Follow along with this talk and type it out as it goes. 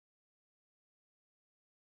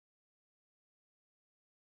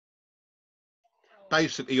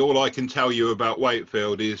basically all I can tell you about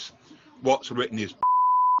Wakefield is what's written is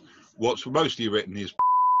what's mostly written is,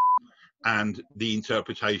 and the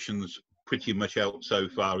interpretations pretty much out so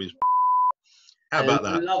far is. How about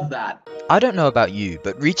that? I love that. I don't know about you,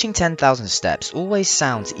 but reaching 10,000 steps always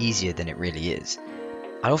sounds easier than it really is.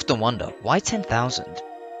 I often wonder, why 10,000?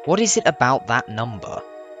 What is it about that number?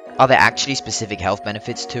 Are there actually specific health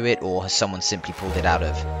benefits to it, or has someone simply pulled it out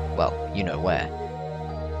of, well, you know where?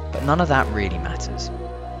 But none of that really matters.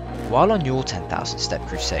 While on your 10,000 step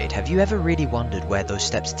crusade, have you ever really wondered where those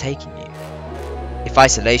steps are taking you? If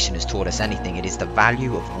isolation has taught us anything, it is the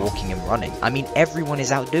value of walking and running. I mean, everyone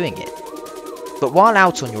is out doing it. But while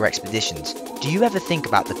out on your expeditions, do you ever think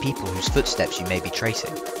about the people whose footsteps you may be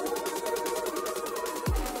tracing?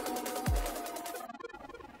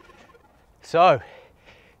 So,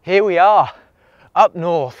 here we are, up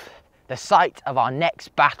north, the site of our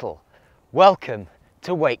next battle. Welcome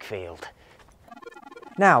to Wakefield.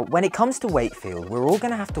 Now, when it comes to Wakefield, we're all going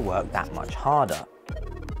to have to work that much harder.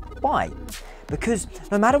 Why? Because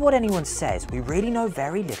no matter what anyone says, we really know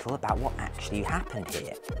very little about what actually happened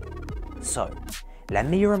here. So, lend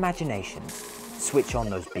me your imagination, switch on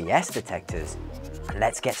those BS detectors, and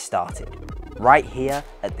let's get started, right here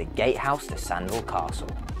at the gatehouse to Sandal Castle.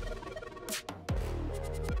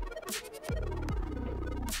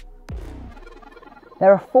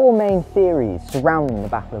 There are four main theories surrounding the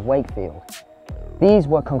Battle of Wakefield. These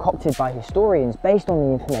were concocted by historians based on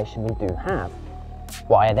the information we do have.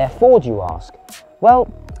 Why are there four, do you ask?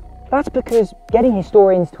 Well, that's because getting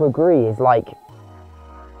historians to agree is like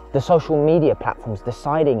the social media platforms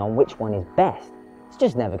deciding on which one is best. It's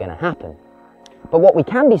just never going to happen. But what we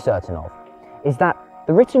can be certain of is that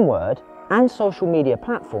the written word and social media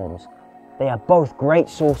platforms, they are both great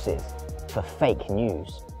sources for fake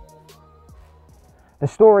news. The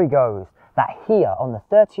story goes that here on the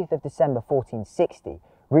 30th of December 1460,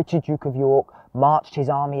 Richard Duke of York marched his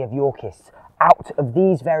army of Yorkists out of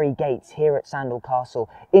these very gates here at Sandal Castle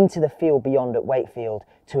into the field beyond at Wakefield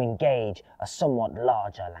to engage a somewhat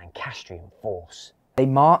larger Lancastrian force. They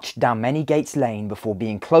marched down Many Gates Lane before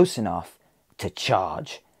being close enough to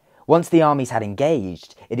charge. Once the armies had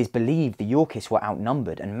engaged, it is believed the Yorkists were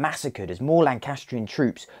outnumbered and massacred as more Lancastrian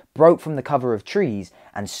troops broke from the cover of trees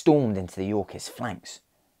and stormed into the Yorkists' flanks.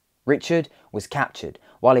 Richard was captured,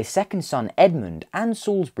 while his second son Edmund and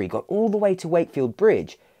Salisbury got all the way to Wakefield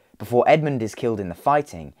Bridge before Edmund is killed in the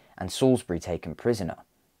fighting and Salisbury taken prisoner.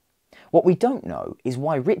 What we don't know is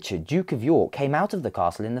why Richard, Duke of York, came out of the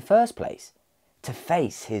castle in the first place, to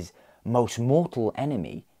face his most mortal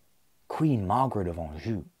enemy, Queen Margaret of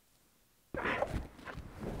Anjou.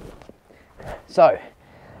 So,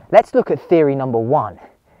 let's look at theory number one,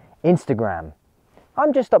 Instagram.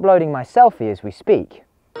 I'm just uploading my selfie as we speak.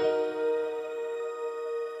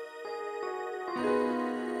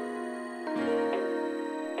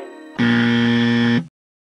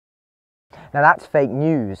 Now that's fake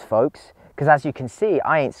news, folks, because as you can see,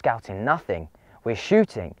 I ain't scouting nothing. We're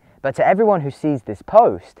shooting, but to everyone who sees this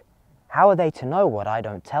post, how are they to know what I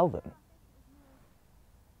don't tell them?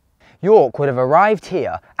 York would have arrived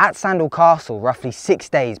here at Sandal Castle roughly 6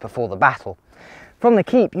 days before the battle. From the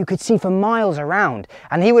keep, you could see for miles around,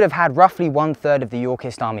 and he would have had roughly 1/3 of the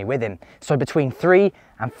Yorkist army with him, so between 3,000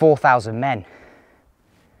 and 4,000 men.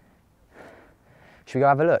 Should we go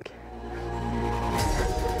have a look?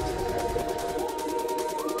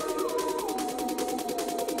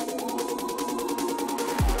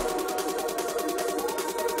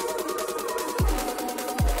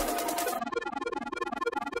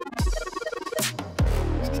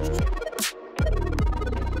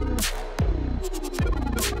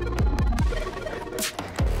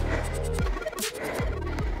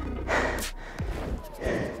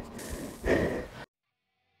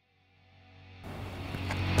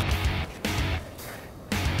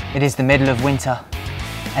 It is the middle of winter,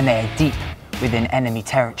 and they are deep within enemy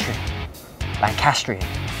territory, Lancastrian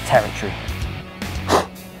territory.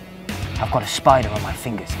 I've got a spider on my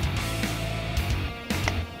fingers.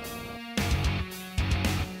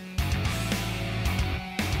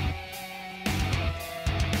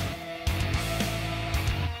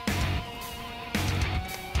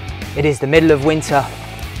 It is the middle of winter,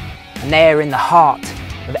 and they are in the heart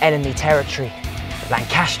of enemy territory,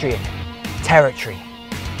 Lancastrian territory.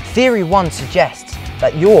 Theory 1 suggests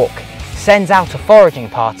that York sends out a foraging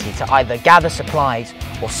party to either gather supplies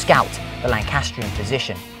or scout the Lancastrian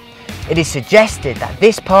position. It is suggested that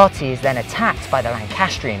this party is then attacked by the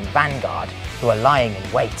Lancastrian vanguard, who are lying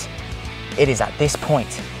in wait. It is at this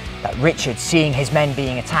point that Richard, seeing his men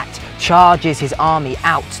being attacked, charges his army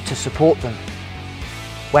out to support them,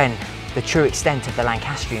 when the true extent of the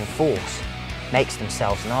Lancastrian force makes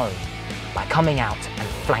themselves known by coming out and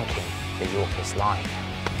flanking the Yorkist line.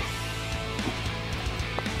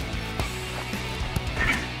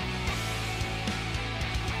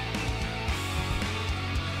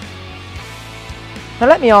 Now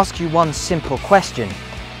let me ask you one simple question.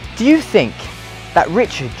 Do you think that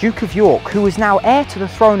Richard, Duke of York, who was now heir to the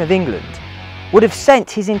throne of England, would have sent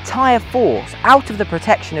his entire force out of the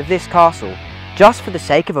protection of this castle just for the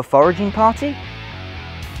sake of a foraging party?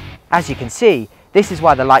 As you can see, this is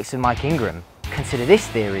why the likes of Mike Ingram consider this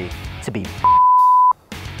theory to be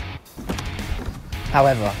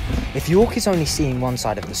However, if York is only seeing one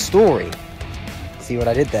side of the story, see what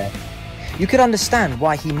I did there? You could understand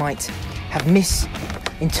why he might have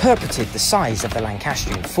misinterpreted the size of the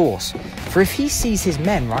Lancastrian force, for if he sees his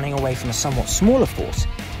men running away from a somewhat smaller force,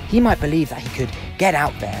 he might believe that he could get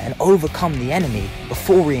out there and overcome the enemy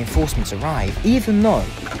before reinforcements arrive, even though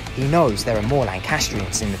he knows there are more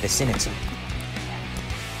Lancastrians in the vicinity.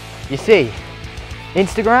 You see,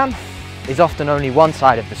 Instagram is often only one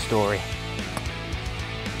side of the story.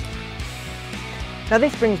 Now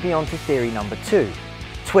this brings me on to theory number 2,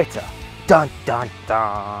 Twitter. Dun dun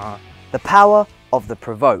dun! The power of the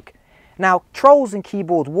provoke. Now, trolls and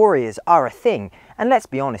keyboard warriors are a thing, and let's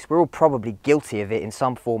be honest, we're all probably guilty of it in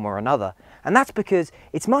some form or another, and that's because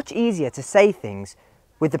it's much easier to say things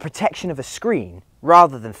with the protection of a screen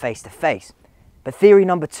rather than face to face. But theory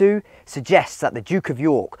number 2 suggests that the Duke of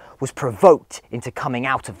York was provoked into coming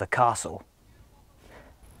out of the castle.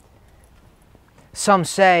 Some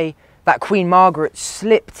say that Queen Margaret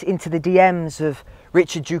slipped into the DMs of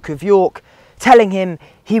Richard, Duke of York, telling him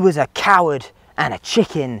he was a coward and a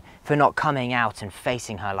chicken for not coming out and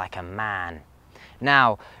facing her like a man.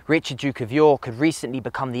 Now, Richard, Duke of York had recently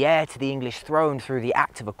become the heir to the English throne through the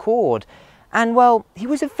Act of Accord, and well, he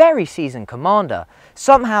was a very seasoned commander.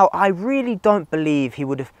 Somehow, I really don't believe he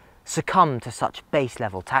would have succumbed to such base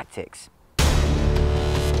level tactics.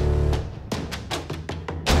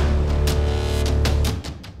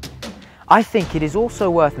 I think it is also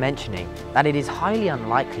worth mentioning that it is highly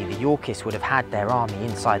unlikely the Yorkists would have had their army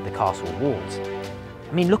inside the castle walls.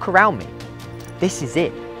 I mean, look around me. This is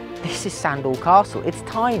it. This is Sandal Castle. It's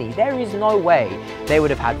tiny. There is no way they would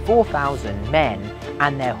have had 4,000 men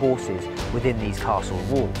and their horses within these castle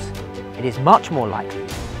walls. It is much more likely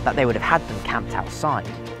that they would have had them camped outside.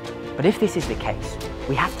 But if this is the case,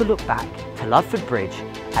 we have to look back to Ludford Bridge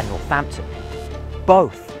and Northampton.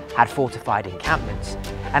 Both had fortified encampments,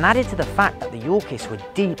 and added to the fact that the Yorkists were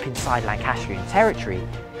deep inside Lancastrian territory,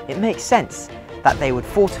 it makes sense that they would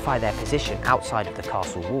fortify their position outside of the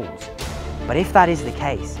castle walls. But if that is the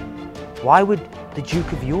case, why would the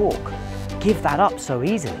Duke of York give that up so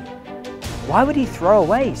easily? Why would he throw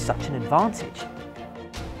away such an advantage?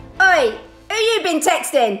 Oi, who you been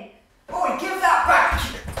texting? Oi, give that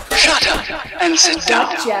back! Shut up and sit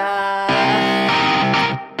down. Gotcha.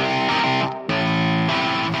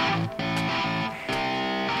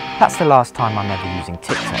 That's the last time I'm ever using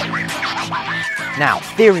TikTok. Now,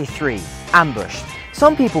 theory 3, ambushed.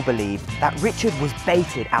 Some people believe that Richard was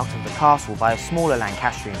baited out of the castle by a smaller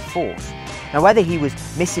Lancastrian force. Now, whether he was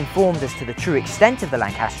misinformed as to the true extent of the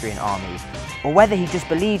Lancastrian army, or whether he just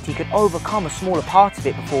believed he could overcome a smaller part of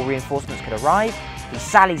it before reinforcements could arrive, he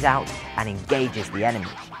sallies out and engages the enemy.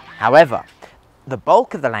 However, the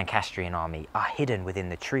bulk of the Lancastrian army are hidden within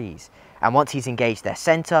the trees, and once he's engaged their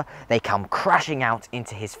centre, they come crashing out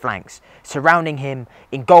into his flanks, surrounding him,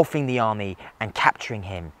 engulfing the army, and capturing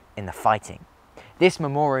him in the fighting. This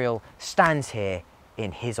memorial stands here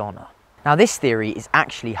in his honour. Now, this theory is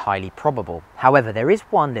actually highly probable. However, there is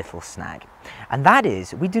one little snag, and that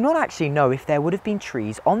is we do not actually know if there would have been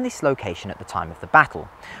trees on this location at the time of the battle.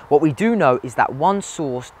 What we do know is that one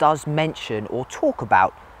source does mention or talk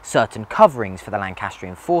about certain coverings for the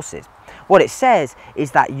Lancastrian forces. What it says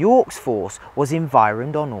is that York's force was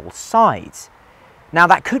environed on all sides. Now,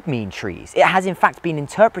 that could mean trees. It has in fact been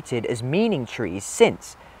interpreted as meaning trees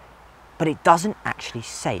since, but it doesn't actually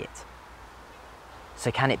say it.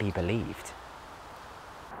 So can it be believed?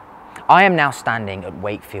 I am now standing at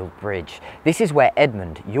Wakefield Bridge. This is where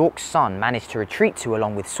Edmund, York's son, managed to retreat to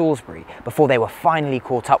along with Salisbury before they were finally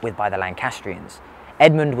caught up with by the Lancastrians.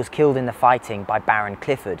 Edmund was killed in the fighting by Baron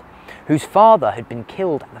Clifford, whose father had been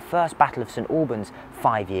killed at the First Battle of St Albans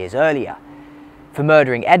 5 years earlier. For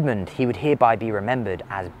murdering Edmund, he would hereby be remembered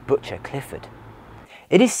as Butcher Clifford.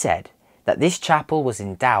 It is said that this chapel was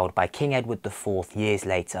endowed by King Edward IV years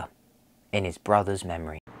later, in his brother's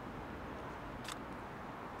memory.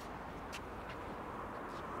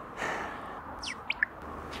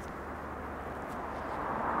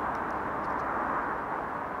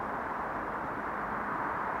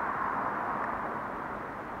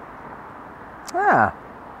 Ah,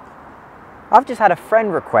 I've just had a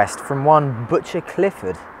friend request from one Butcher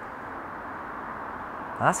Clifford.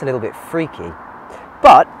 Now, that's a little bit freaky.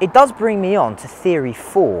 But it does bring me on to Theory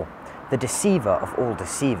 4, the deceiver of all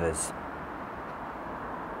deceivers.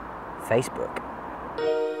 Facebook.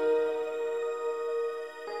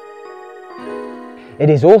 It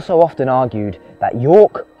is also often argued that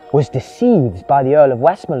York was deceived by the Earl of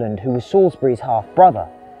Westmoreland, who was Salisbury's half-brother.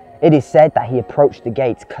 It is said that he approached the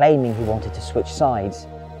gates claiming he wanted to switch sides.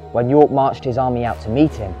 When York marched his army out to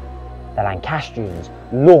meet him, the Lancastrians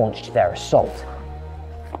launched their assault.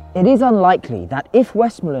 It is unlikely that if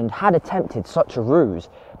Westmoreland had attempted such a ruse,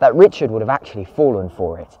 that Richard would have actually fallen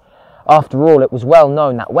for it. After all, it was well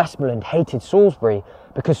known that Westmoreland hated Salisbury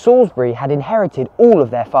because Salisbury had inherited all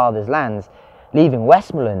of their father's lands, leaving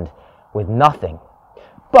Westmoreland with nothing.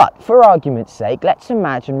 But for argument's sake, let's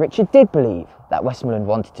imagine Richard did believe that Westmoreland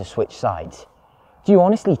wanted to switch sides. Do you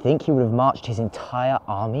honestly think he would have marched his entire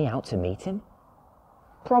army out to meet him?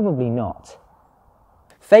 Probably not.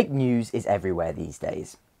 Fake news is everywhere these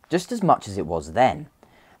days, just as much as it was then.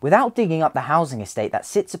 Without digging up the housing estate that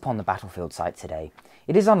sits upon the battlefield site today,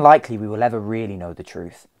 it is unlikely we will ever really know the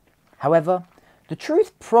truth. However, the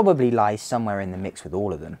truth probably lies somewhere in the mix with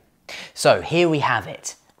all of them. So here we have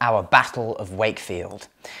it, our Battle of Wakefield.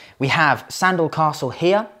 We have Sandal Castle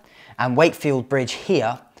here and Wakefield Bridge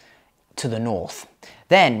here to the north.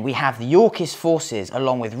 Then we have the Yorkist forces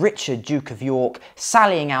along with Richard, Duke of York,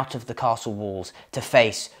 sallying out of the castle walls to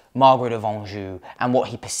face Margaret of Anjou and what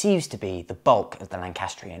he perceives to be the bulk of the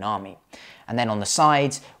Lancastrian army. And then on the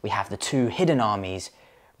sides we have the two hidden armies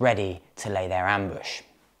ready to lay their ambush.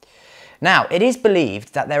 Now, it is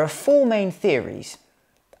believed that there are four main theories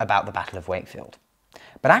about the Battle of Wakefield.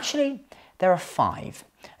 But actually, there are five.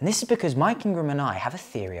 And this is because Mike Ingram and I have a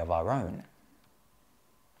theory of our own.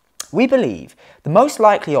 We believe the most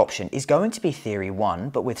likely option is going to be Theory 1,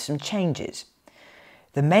 but with some changes.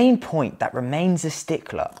 The main point that remains a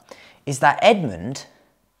stickler is that Edmund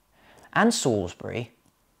and Salisbury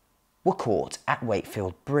were caught at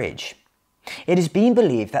Wakefield Bridge. It has been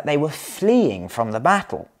believed that they were fleeing from the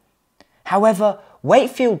battle. However,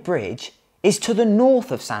 Wakefield Bridge is to the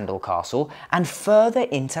north of Sandal Castle and further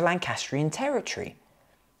into Lancastrian territory.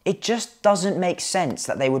 It just doesn't make sense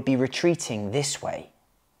that they would be retreating this way.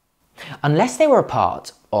 Unless they were a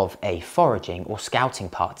part of a foraging or scouting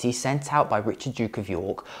party sent out by Richard, Duke of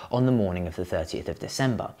York on the morning of the 30th of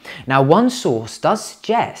December. Now, one source does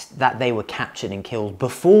suggest that they were captured and killed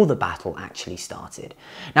before the battle actually started.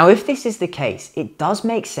 Now, if this is the case, it does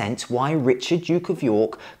make sense why Richard, Duke of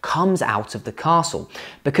York, comes out of the castle,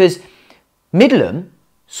 because Middleham,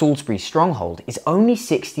 Salisbury's stronghold, is only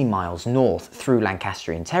 60 miles north through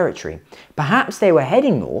Lancastrian territory. Perhaps they were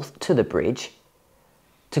heading north to the bridge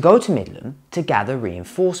to go to Middleham to gather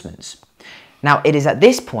reinforcements. Now, it is at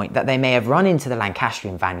this point that they may have run into the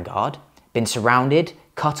Lancastrian vanguard, been surrounded,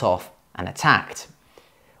 cut off and attacked.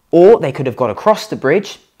 Or they could have got across the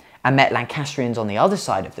bridge and met Lancastrians on the other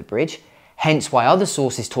side of the bridge, hence why other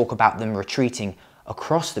sources talk about them retreating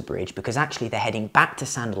across the bridge, because actually they're heading back to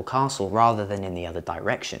Sandal Castle rather than in the other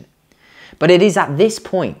direction. But it is at this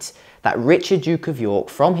point that Richard, Duke of York,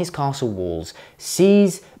 from his castle walls,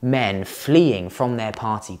 sees men fleeing from their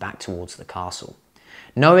party back towards the castle.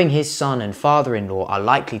 Knowing his son and father-in-law are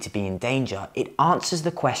likely to be in danger, it answers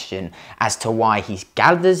the question as to why he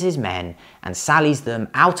gathers his men and sallies them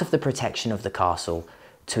out of the protection of the castle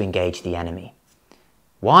to engage the enemy.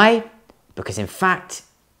 Why? Because in fact,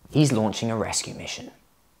 he's launching a rescue mission.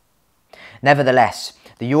 Nevertheless,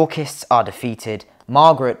 the Yorkists are defeated.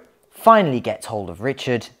 Margaret finally gets hold of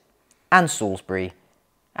Richard and Salisbury,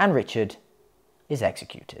 and Richard is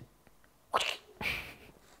executed.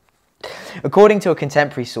 According to a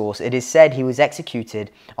contemporary source, it is said he was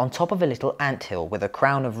executed on top of a little anthill with a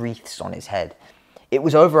crown of wreaths on his head. It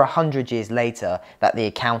was over 100 years later that the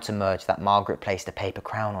account emerged that Margaret placed a paper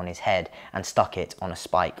crown on his head and stuck it on a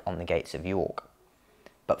spike on the gates of York.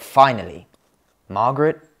 But finally,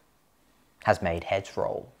 Margaret has made heads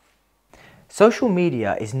roll. Social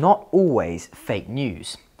media is not always fake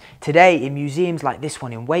news. Today, in museums like this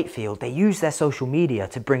one in Wakefield, they use their social media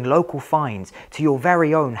to bring local finds to your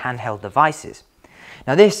very own handheld devices.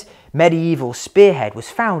 Now, this medieval spearhead was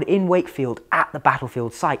found in Wakefield at the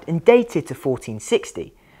battlefield site and dated to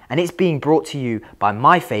 1460, and it's being brought to you by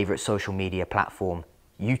my favourite social media platform,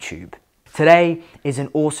 YouTube. Today is an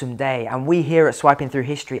awesome day, and we here at Swipin Through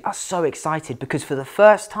History are so excited because for the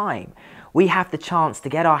first time, we have the chance to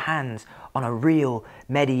get our hands on a real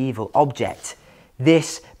medieval object.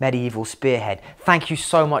 This medieval spearhead. Thank you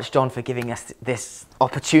so much, John, for giving us this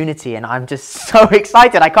opportunity, and I'm just so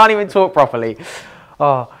excited. I can't even talk properly.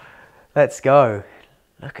 Oh, Let's go.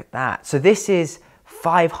 Look at that. So this is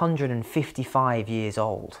 555 years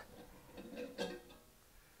old.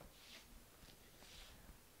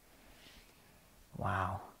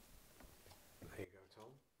 Wow. There you go, Tom.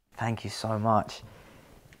 Thank you so much.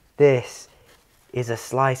 This is a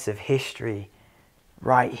slice of history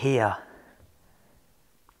right here.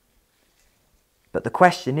 But the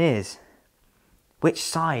question is, which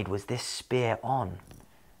side was this spear on?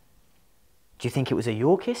 Do you think it was a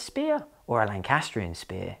Yorkist spear or a Lancastrian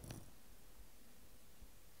spear?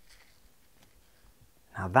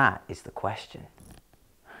 Now that is the question.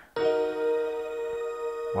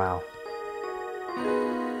 Wow.